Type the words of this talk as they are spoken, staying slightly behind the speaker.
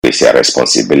it's your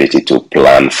responsibility to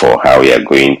plan for how you're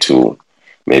going to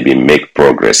maybe make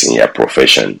progress in your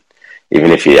profession.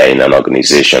 Even if you are in an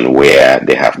organization where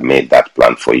they have made that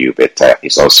plan for you, but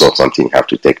it's also something you have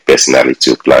to take personally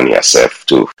to plan yourself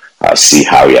to see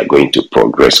how you are going to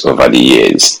progress over the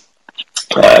years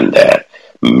and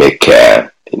make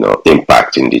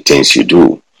impact in the things you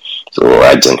do. So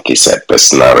I think it's a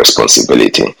personal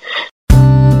responsibility.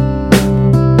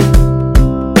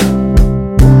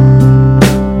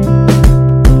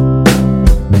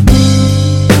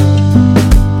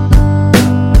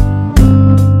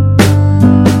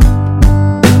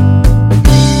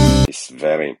 It's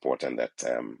very important that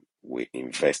we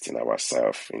invest in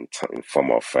ourselves in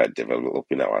form of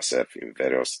developing ourselves in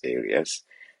various areas.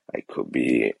 It could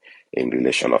be in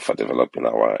relation of developing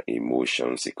our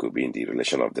emotions. It could be in the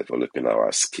relation of developing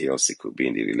our skills. It could be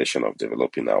in the relation of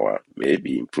developing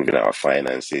maybe improving our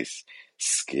finances,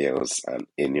 skills, and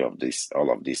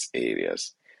all of these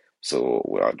areas. So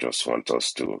I just want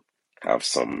us to have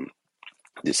some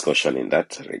discussion in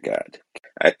that regard.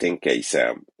 I think it's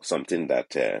something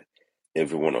that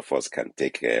every one of us can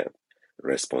take personal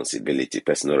responsibility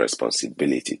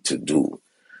to do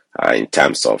in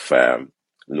terms of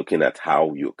looking at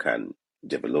how you can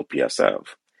develop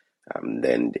yourself.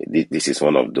 Then this is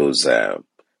one of those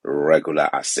regular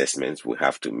assessments we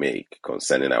have to make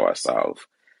concerning ourselves.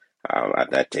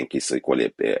 And I think it's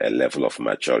equally a level of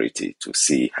maturity to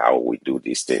see how we do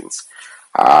these things.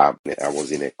 I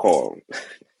was in a call.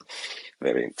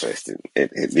 Very interesting.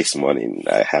 This morning,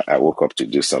 I woke up to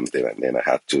do something, and then I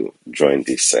had to join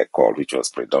this call, which was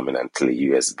predominantly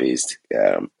US-based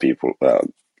people,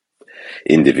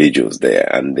 individuals there,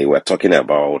 and they were talking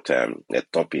about a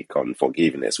topic on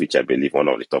forgiveness, which I believe one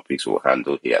of the topics we'll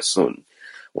handle here soon,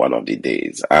 one of the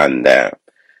days. And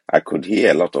I could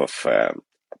hear a lot of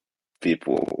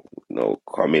people,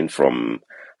 coming from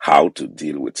how to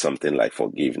deal with something like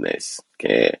forgiveness.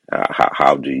 Okay,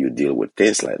 how do you deal with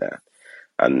things like that?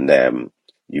 And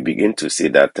you begin to see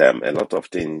that a lot of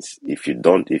things, if you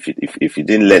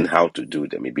didn't learn how to do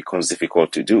them, it becomes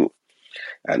difficult to do.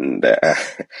 And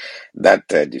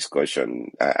that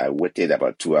discussion, I waited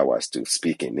about 2 hours to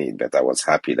speak in it, but I was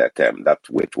happy that that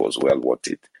wait was well worth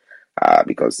it,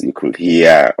 because you could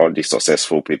hear all the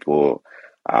successful people,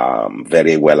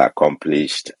 very well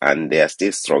accomplished, and they are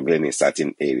still struggling in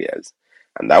certain areas.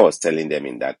 And I was telling them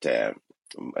in that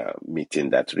meeting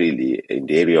that really in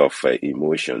the area of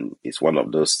emotion is one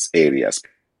of those areas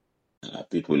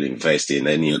people invest in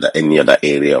any other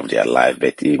area of their life,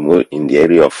 but in the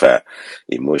area of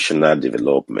emotional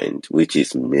development, which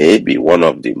is maybe one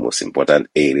of the most important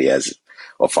areas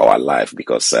of our life,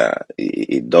 because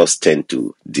it does tend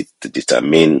to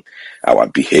determine our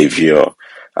behavior,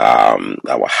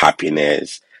 our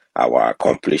happiness, our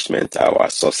accomplishment, our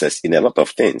success in a lot of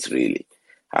things, really.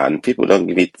 And people don't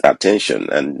give it attention,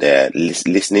 and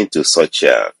listening to such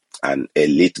an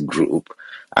elite group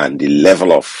and the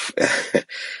level of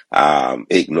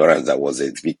ignorance that was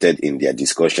exhibited in their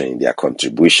discussion, in their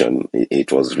contribution,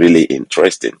 it was really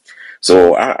interesting.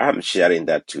 So I'm sharing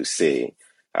that to say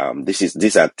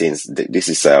these are things. This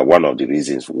is one of the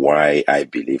reasons why I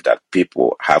believe that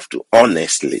people have to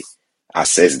honestly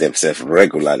assess themselves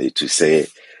regularly to say,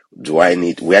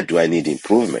 where do I need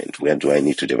improvement? Where do I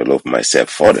need to develop myself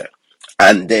further?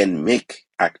 And then make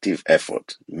active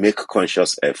effort, make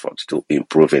conscious effort to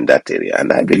improve in that area.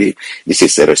 And I believe this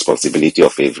is a responsibility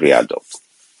of every adult.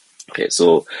 Okay,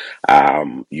 so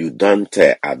you don't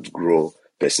outgrow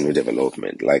personal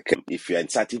development. Like if you're in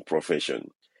certain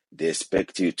profession, they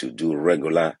expect you to do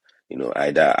regular,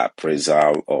 either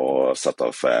appraisal or sort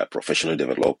of professional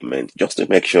development, just to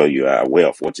make sure you are aware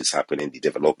of what is happening, the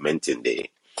development in the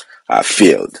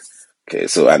field. Okay,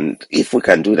 so and if we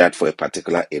can do that for a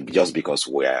particular age, just because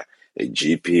we're a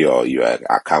GP or you're an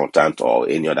accountant or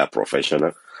any other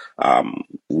professional,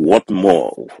 what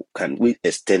more can we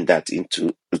extend that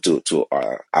into to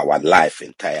our life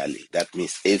entirely? That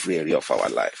means every area of our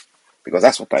life, because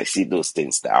that's what I see those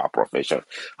things that our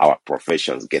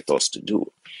professions get us to do.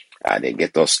 They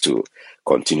get us to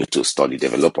continue to study,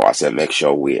 develop ourselves, make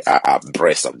sure we are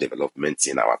abreast of developments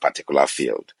in our particular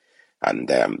field. And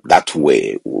that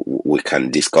way we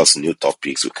can discuss new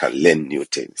topics, we can learn new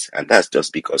things. And that's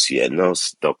just because you're a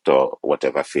nurse, doctor,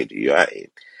 whatever field you are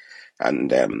in.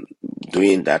 And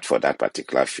doing that for that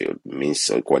particular field means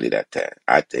so equally that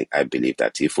I believe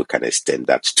that if we can extend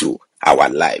that to our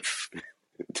life,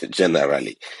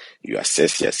 generally, you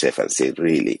assess yourself and say,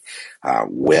 really,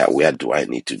 where do I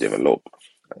need to develop?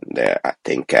 And I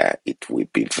think it will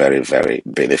be very, very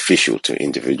beneficial to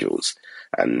individuals.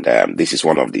 And this is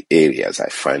one of the areas I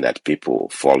find that people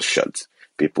fall short.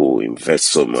 people invest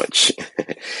so much.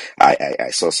 I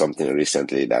saw something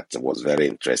recently that was very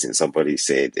interesting. Somebody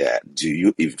said, do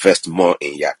you invest more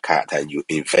in your car than you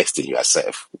invest in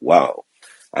yourself? Wow.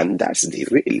 And that's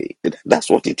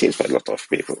what it is for a lot of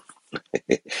people.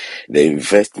 They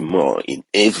invest more in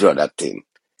every other thing,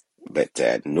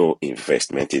 but no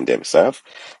investment in themselves.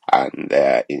 And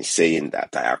in saying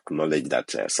that, I acknowledge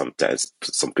that sometimes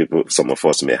some of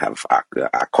us may have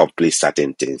accomplished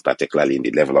certain things, particularly in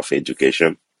the level of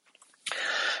education,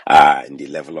 in the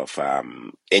level of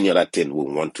any other thing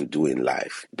we want to do in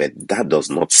life. But that does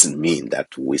not mean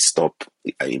that we stop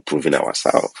improving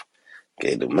ourselves.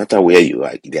 Okay, no matter where you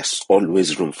are, there's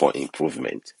always room for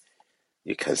improvement.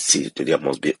 You can see there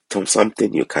must be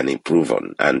something you can improve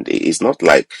on, and it's not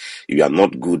like you are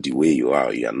not good the way you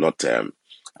are. You are not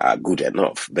good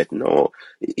enough, but no,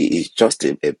 it's just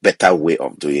a better way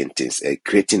of doing things,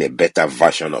 creating a better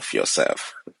version of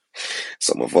yourself.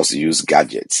 Some of us use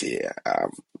gadgets here,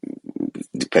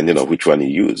 depending on which one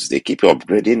you use. They keep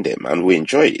upgrading them, and we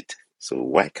enjoy it. So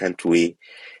why can't we,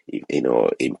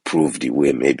 improve the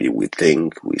way maybe we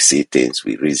think, we see things,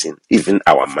 we reason, even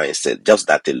our mindset? Just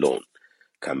that alone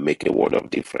can make a world of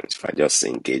difference. If I just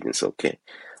engage and say, okay,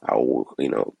 I will,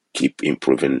 keep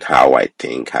improving how I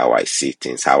think, how I see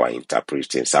things, how I interpret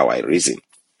things, how I reason.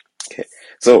 Okay,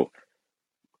 so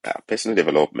personal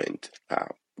development.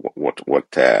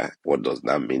 What does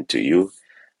that mean to you?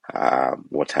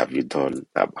 What have you done?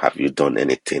 Have you done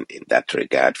anything in that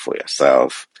regard for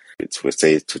yourself? We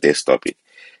say today's topic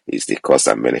is the cost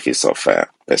and benefits of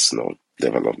personal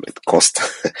development.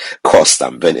 Cost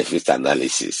and benefit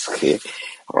analysis. Okay.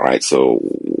 All right. So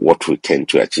what we tend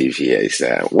to achieve here is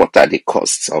what are the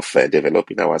costs of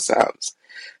developing ourselves,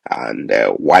 and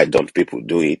why don't people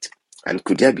do it? And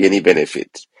could there be any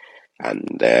benefit?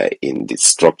 And in the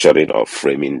structuring or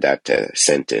framing that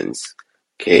sentence,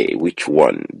 okay, which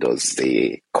one does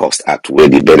the cost outweigh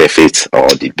the benefits, or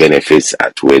the benefits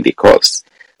outweigh the cost?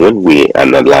 When we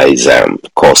analyze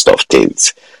cost of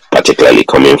things, particularly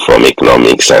coming from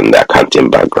economics and accounting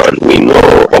background, we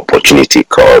know opportunity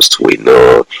cost, we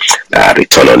know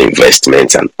return on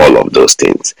investment, and all of those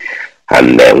things.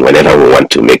 And whenever we want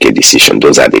to make a decision,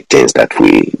 those are the things that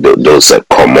those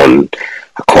common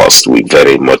costs, we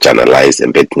very much analyze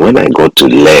them. But when I go to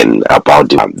learn about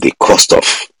the cost of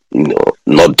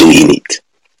not doing it,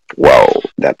 wow,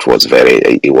 it was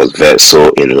very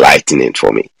so enlightening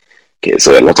for me. Okay,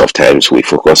 so a lot of times we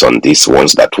focus on these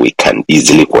ones that we can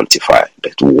easily quantify.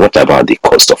 But what about the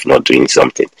cost of not doing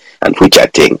something? And which I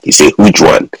think is a huge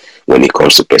one when it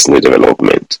comes to personal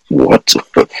development. What?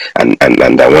 And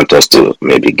I want us to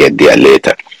maybe get there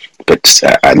later. But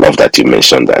I love that you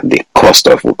mentioned that the cost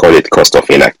of, we call it cost of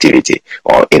inactivity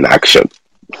or inaction.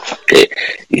 Okay,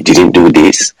 you didn't do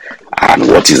this, and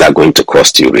what is that going to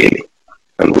cost you really?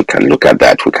 And we can look at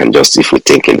that. We can just, if we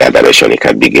think in that direction, you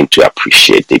can begin to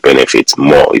appreciate the benefits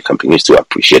more. You can begin to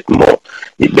appreciate more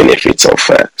the benefits of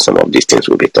some of these things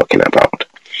we'll be talking about.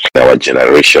 Our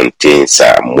generation, things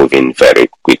are moving very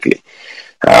quickly.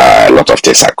 A lot of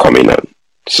things are coming on.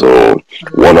 So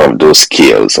one of those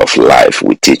skills of life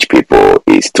we teach people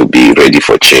is to be ready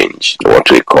for change,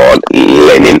 what we call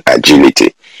learning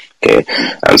agility. Okay,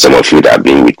 and some of you that have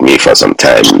been with me for some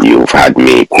time, you've had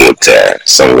me quote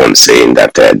someone saying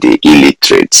that the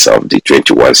illiterates of the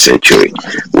 21st century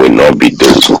will not be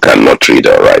those who cannot read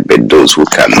or write, but those who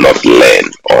cannot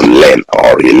learn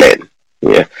or relearn.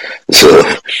 Yeah, so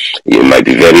you might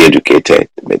be very educated,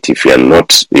 but if you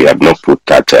have not put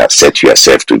that set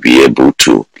yourself to be able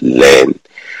to learn,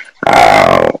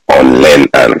 unlearn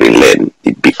and relearn,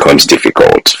 it becomes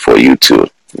difficult for you to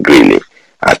really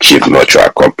achieve much or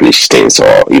accomplish things,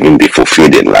 or even be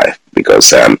fulfilled in life,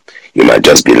 because you might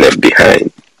just be left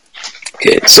behind.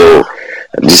 Okay, so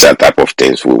these are type of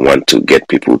things we want to get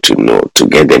people to know, to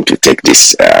get them to take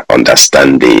this,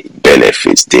 understand the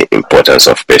benefits, the importance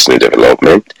of personal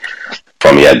development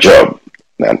from your job,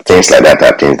 and things like that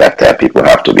are things that people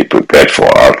have to be prepared for.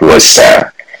 I always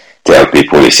tell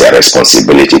people it's your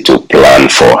responsibility to plan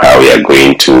for how you are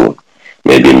going to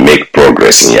maybe make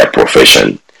progress in your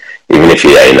profession. Even if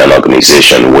you are in an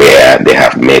organization where they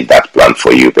have made that plan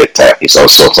for you, but it's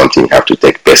also something you have to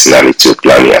take personally to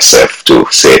plan yourself, to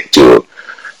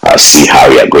see how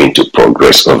you are going to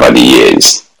progress over the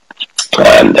years,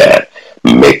 and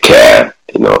make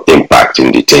impact in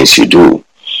the things you do.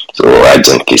 So I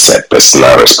think it's a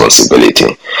personal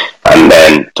responsibility. And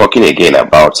then talking again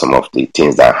about some of the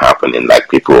things that are happening, like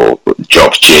people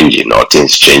jobs changing or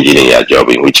things changing in your job,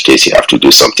 in which case you have to do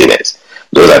something else.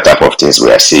 Those are type of things we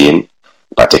are seeing,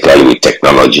 particularly with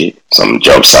technology. Some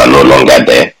jobs are no longer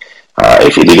there,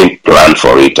 If you didn't plan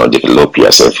for it or develop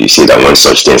yourself, you see that when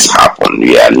such things happen,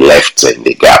 you are left in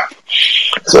the gap.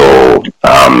 So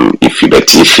if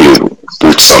you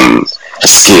put some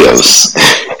skills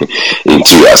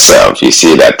into yourself, you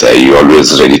see that you're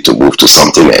always ready to move to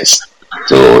something else.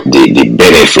 So the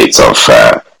benefits of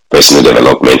personal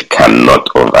development cannot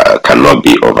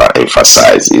be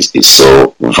overemphasized. Is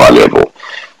so valuable,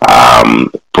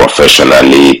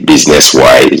 professionally, business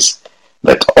wise,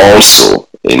 but also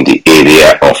in the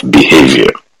area of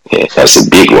behavior. Yeah, that's a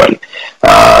big one.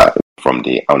 From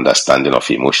the understanding of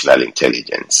emotional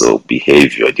intelligence. So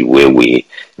behavior, the way we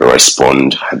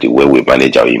respond, the way we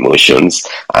manage our emotions,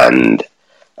 and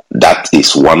that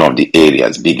is one of the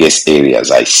biggest areas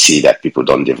I see that people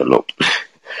don't develop.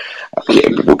 Okay,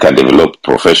 people can develop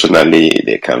professionally,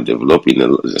 they can develop in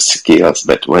the skills,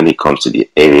 but when it comes to the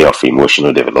area of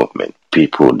emotional development,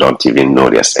 people don't even know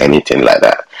there's anything like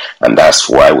that. And that's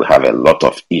why we have a lot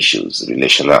of issues,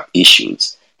 relational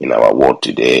issues in our world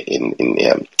today, in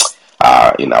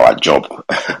our job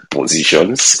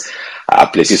positions,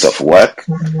 places of work,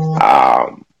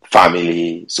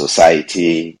 family,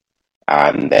 society,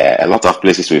 and a lot of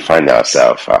places we find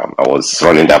ourselves. I was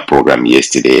running that program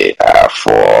yesterday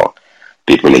for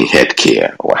people in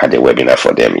healthcare, or had a webinar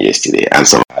for them yesterday, and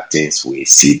some of the things we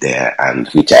see there, and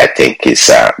which I think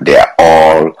is they are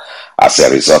all as a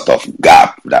result of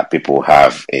gap that people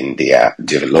have in their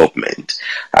development.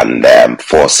 And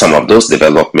for some of those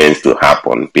developments to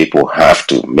happen, people have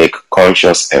to make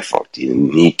conscious effort. You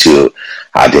need to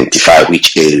identify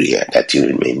which area that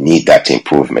you may need that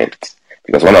improvement.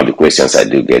 Because one of the questions I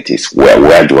do get is,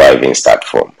 where do I even start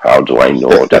from? How do I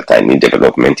know that I need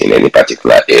development in any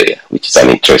particular area? Which is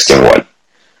an interesting one.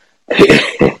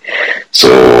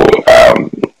 So,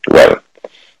 well,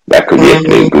 that could be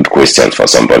a good question for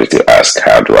somebody to ask.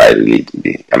 How do I really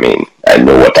I mean, I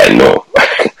know what I know.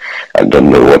 I don't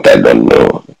know what I don't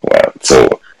know. Well,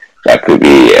 so that could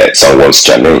be someone's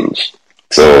challenge.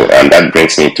 So, and that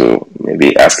brings me to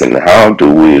maybe asking, how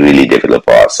do we really develop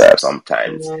ourselves?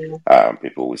 Sometimes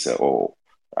people will say, oh,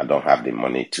 I don't have the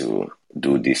money to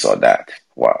do this or that.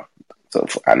 Wow. So,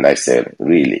 and I said,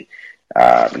 really,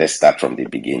 let's start from the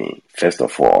beginning. First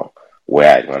of all,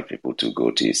 where I want people to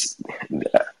go to is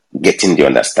getting the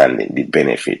understanding, the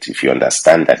benefit. If you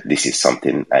understand that this is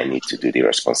something I need to do, the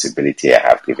responsibility I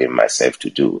have given myself to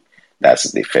do,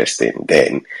 that's the first thing.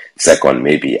 Then, second,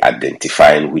 maybe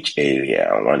identifying which area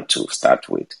I want to start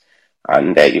with.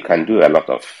 And you can do a lot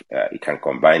of, you can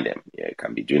combine them. You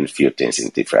can be doing a few things in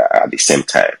different at the same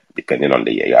time, depending on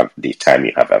the time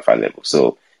you have available.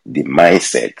 So the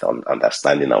mindset on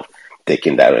understanding of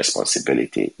taking that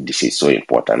responsibility, this is so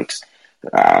important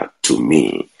to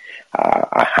me.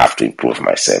 I have to improve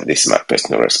myself. This is my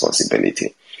personal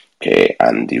responsibility. Okay,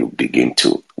 and you begin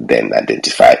to then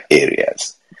identify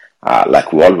areas.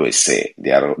 Like we always say,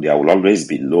 there will always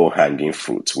be low-hanging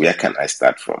fruits. Where can I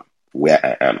start from? Where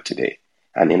I am today.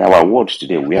 And in our world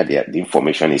today, where the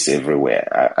information is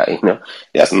everywhere,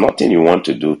 there's nothing you want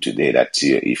to do today that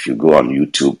if you go on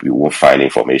YouTube, you won't find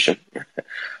information.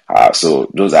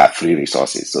 So those are free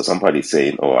resources. So somebody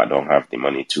saying, oh, I don't have the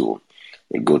money to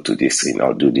go to this,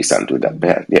 do this and do that.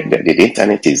 But the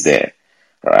internet is there,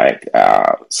 right?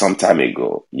 Some time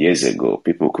ago, years ago,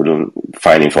 people couldn't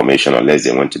find information unless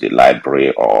they went to the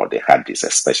library or they had this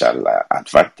special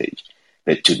advantage.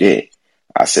 But today,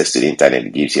 access to the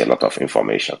internet gives you a lot of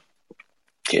information.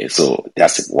 Okay, so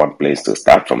that's one place to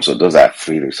start from. So those are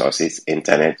free resources.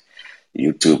 Internet,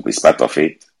 YouTube is part of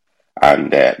it.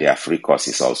 And there are free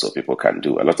courses also people can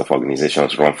do. A lot of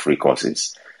organizations run free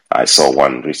courses. I saw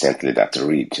one recently that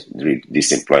read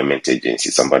this employment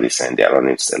agency. Somebody saying they are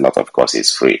running a lot of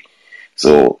courses free.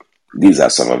 So these are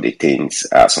some of the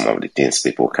things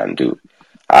people can do.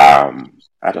 I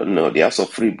don't know. There are also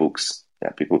free books.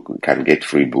 People can get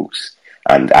free books.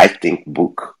 And I think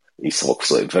book is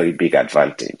also a very big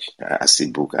advantage. I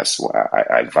see book as well.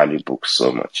 I value books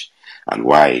so much. And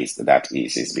why is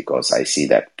because I see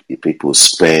that people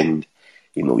spend,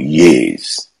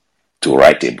 years to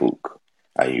write a book,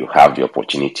 and you have the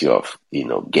opportunity of,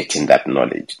 getting that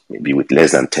knowledge, maybe with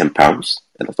less than £10.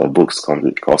 A lot of books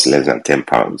cost less than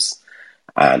 £10.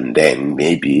 And then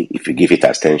maybe if you give it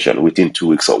attention within 2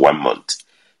 weeks or 1 month,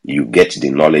 you get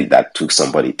the knowledge that took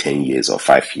somebody 10 years or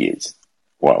 5 years.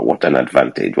 Wow, what an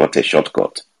advantage, what a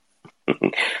shortcut.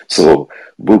 So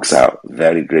books are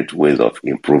very great ways of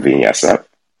improving yourself.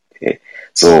 Okay.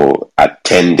 So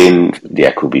attending,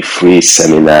 there could be free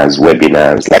seminars,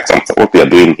 webinars, like what we are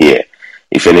doing here.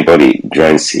 If anybody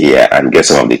joins here and gets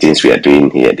some of the things we are doing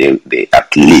here, they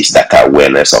at least that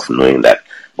awareness of knowing that,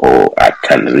 oh, I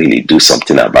can really do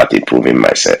something about improving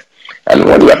myself. And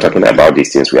when we are talking about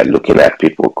these things, we are looking at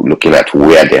people, looking at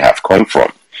where they have come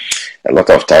from. A lot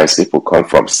of times people come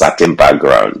from certain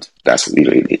background. That's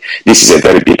really, this is a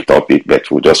very big topic, but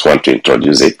we just want to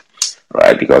introduce it,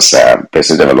 right? Because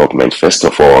personal development, first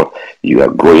of all, you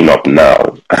are growing up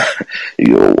now.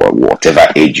 You, whatever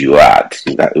age you are at,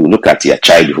 you look at your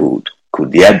childhood.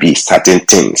 Could there be certain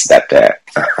things that,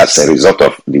 as a result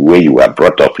of the way you were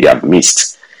brought up, you have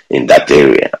missed in that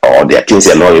area, or there are things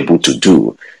you're not able to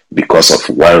do because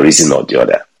of one reason or the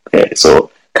other? Okay,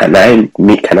 so can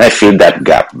I fill that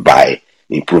gap by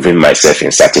improving myself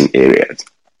in certain areas?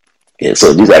 Yeah,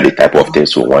 so these are the type of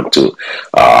things we want to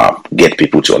get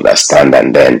people to understand,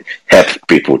 and then help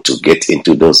people to get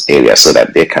into those areas so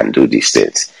that they can do these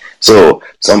things. So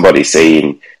somebody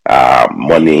saying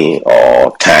money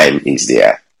or time is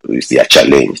their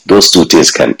challenge. Those two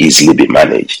things can easily be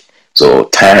managed. So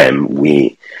time,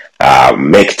 we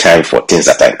make time for things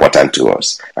that are important to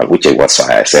us, and which is what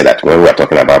I said that when we are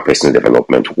talking about personal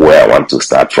development, where I want to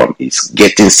start from is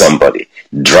getting somebody,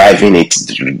 driving it,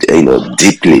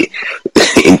 deeply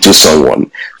into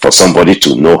someone, for somebody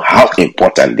to know how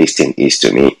important this thing is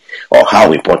to me, or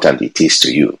how important it is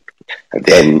to you. And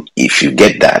then if you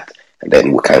get that,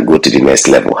 then we can go to the next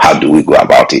level. How do we go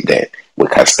about it then? We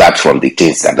can start from the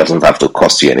things that doesn't have to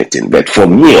cost you anything. But for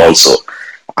me also,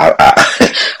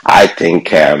 I think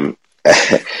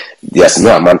there's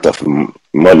no amount of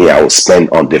money I will spend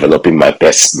on developing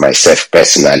myself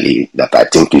personally that I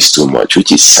think is too much,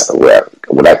 which is, well,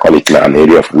 what I call it now, an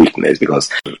area of weakness.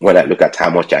 Because when I look at how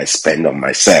much I spend on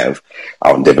myself,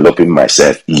 on developing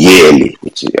myself yearly,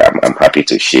 which I'm happy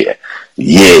to share,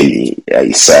 yearly,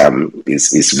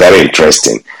 is very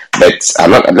interesting. But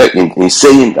I'm not in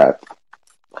saying that.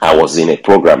 I was in a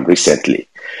program recently,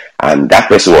 and that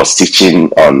person was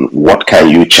teaching on what can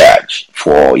you charge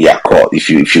for your course. If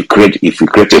you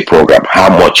create a program,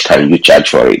 how much can you charge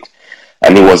for it?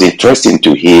 And it was interesting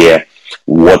to hear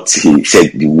what he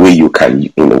said. The way you can,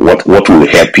 what will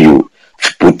help you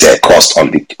put a cost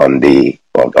on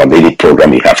any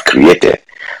program you have created.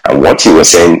 And what he was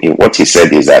saying, what he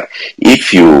said is that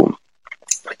if you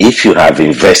have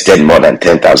invested more than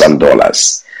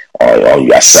 $10,000 on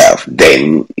yourself,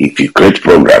 then if you create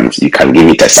programs, you can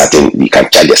charge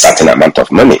a certain amount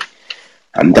of money.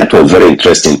 And that was very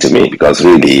interesting to me, because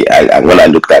really, when I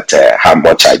looked at how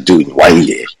much I do in 1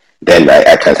 year, then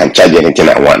I can charge anything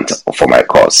I want for my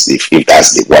course. If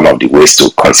that's one of the ways to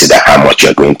consider how much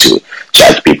you're going to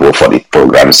charge people for the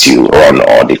programs you run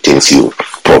or the things you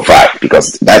provide,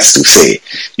 because that's to say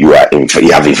you have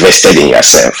invested in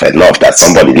yourself enough that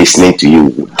somebody listening to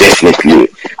you definitely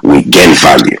will gain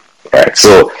value. Right,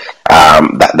 so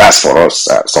that's for us,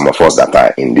 some of us that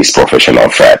are in this profession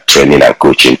of training and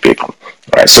coaching people.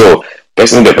 Right, so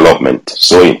personal development,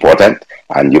 so important,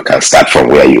 and you can start from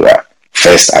where you are.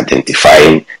 First,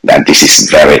 identifying that this is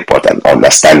very important,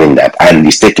 understanding that, and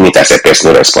is taking it as a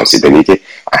personal responsibility,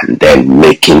 and then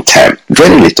making time,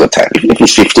 very little time, even if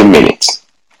it's 15 minutes.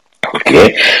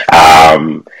 Okay,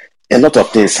 a lot of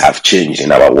things have changed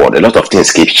in our world. A lot of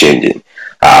things keep changing.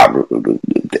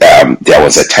 There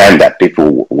was a time that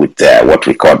people with what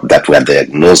we call that were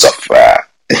diagnosed of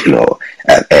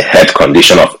a health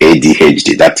condition of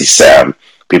ADHD. That is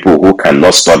people who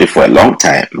cannot study for a long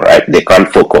time, right? They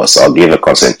can't focus or give a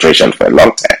concentration for a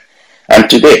long time. And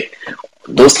today,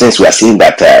 those things we are seeing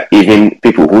that even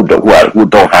people who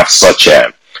don't have such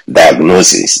a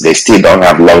diagnosis, they still don't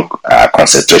have long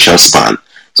concentration span.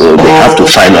 So they have to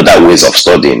find other ways of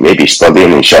studying, maybe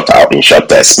studying in short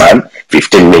span,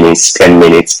 15 minutes, 10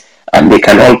 minutes, and they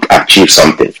can all achieve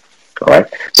something. All right.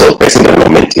 So personal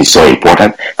development is so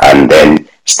important, and then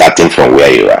starting from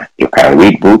where you are. You can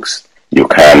read books, you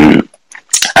can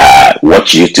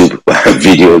watch YouTube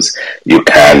videos, you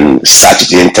can search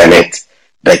the internet,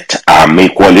 but I'm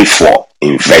equally for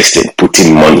investing,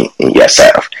 putting money in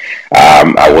yourself.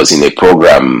 I was in a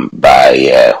program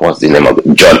by what's the name of it?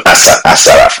 John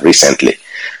Assaraf recently,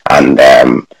 and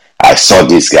I saw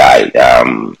this guy.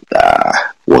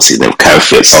 What's his name?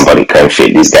 Canfield. Somebody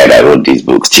Canfield. This guy that wrote these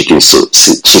books, Chicken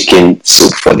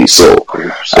Soup for the Soul,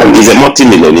 and he's a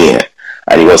multi-millionaire.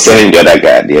 And he was telling the other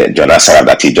guy, John Assaraf,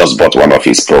 that he just bought one of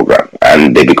his programs,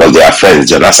 and because they are friends,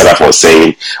 John Assaraf was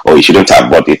saying, "Oh, you shouldn't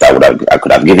have bought it. I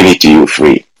could have given it to you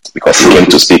free," because he came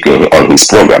to speak on his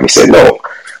program. He said, "No."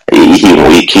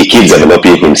 He keeps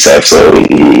developing himself, so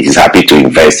he's happy to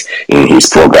invest in his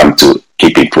program to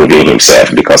keep improving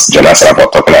himself, because John Assaraf was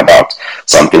talking about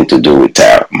something to do with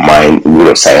mind,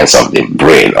 neuroscience of the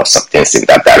brain, or something in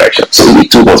that direction. So he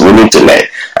too was willing to learn.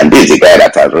 And this is a guy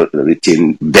that has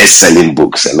written best-selling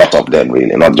books, a lot of them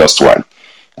really, not just one.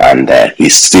 And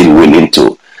he's still willing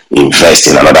to invest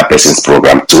in another person's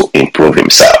program to improve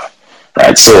himself,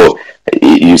 right? So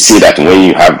you see that when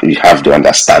you have the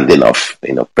understanding of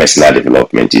personal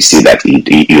development, you see that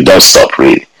you don't stop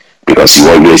really, because you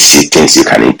always see things you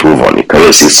can improve on. You can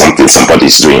always see something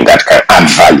somebody's doing that can add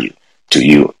value to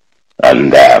you.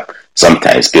 And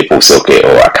sometimes people say, okay,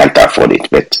 oh, I can't afford it.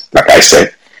 But like I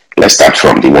said, let's start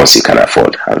from the ones you can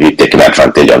afford. Have you taken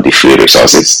advantage of the free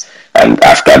resources? And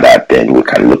after that, then we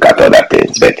can look at other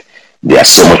things. But there are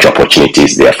so much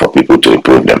opportunities there for people to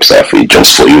improve themselves. It's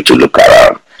just for you to look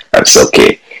around and say,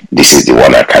 okay, this is the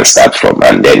one I can start from,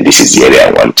 and then this is the area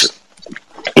I want to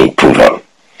improve on.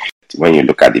 When you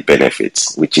look at the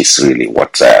benefits, which is really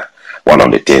what one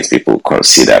of the things people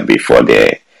consider before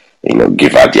they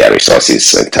give out their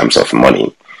resources in terms of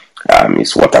money,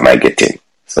 is what am I getting?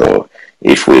 So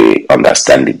if we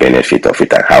understand the benefit of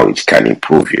it and how it can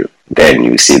improve you, then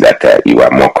you see that you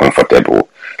are more comfortable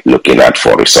looking out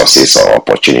for resources or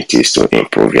opportunities to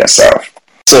improve yourself.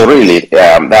 So really,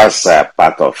 that's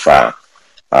part of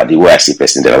the way I see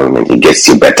personal development. It gets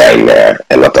you better in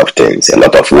a lot of things, a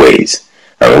lot of ways,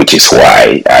 which is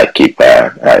why I keep,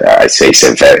 I say it's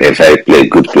a very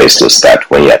good place to start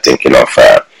when you're thinking of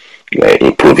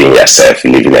improving yourself,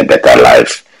 living a better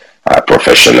life,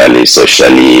 professionally,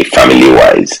 socially,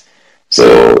 family-wise.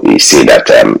 So you see that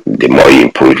the more you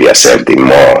improve yourself, the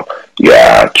more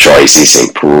your choices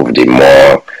improve, the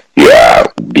more your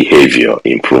behavior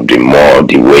improve, the more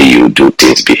the way you do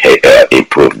things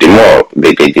improve, the more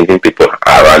the people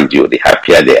around you, the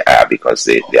happier they are, because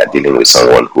they are dealing with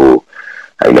someone who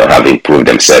have improved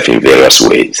themselves in various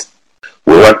ways.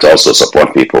 We want to also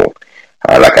support people.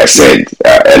 Like I said,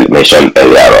 mentioned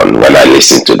earlier on, when I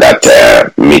listened to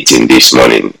that meeting this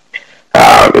morning,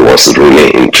 it was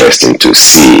really interesting to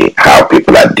see how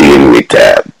people are dealing with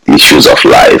issues of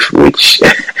life, which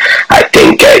I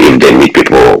think if they meet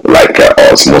people like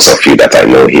us, most of you that I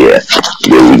know here,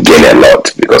 they will gain a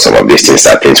lot, because some of these things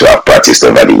are things we have practiced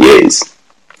over the years,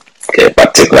 okay,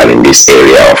 particularly in this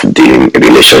area of dealing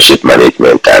relationship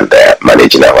management and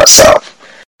managing ourselves.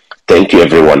 Thank you,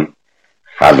 everyone.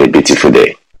 Have a beautiful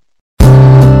day.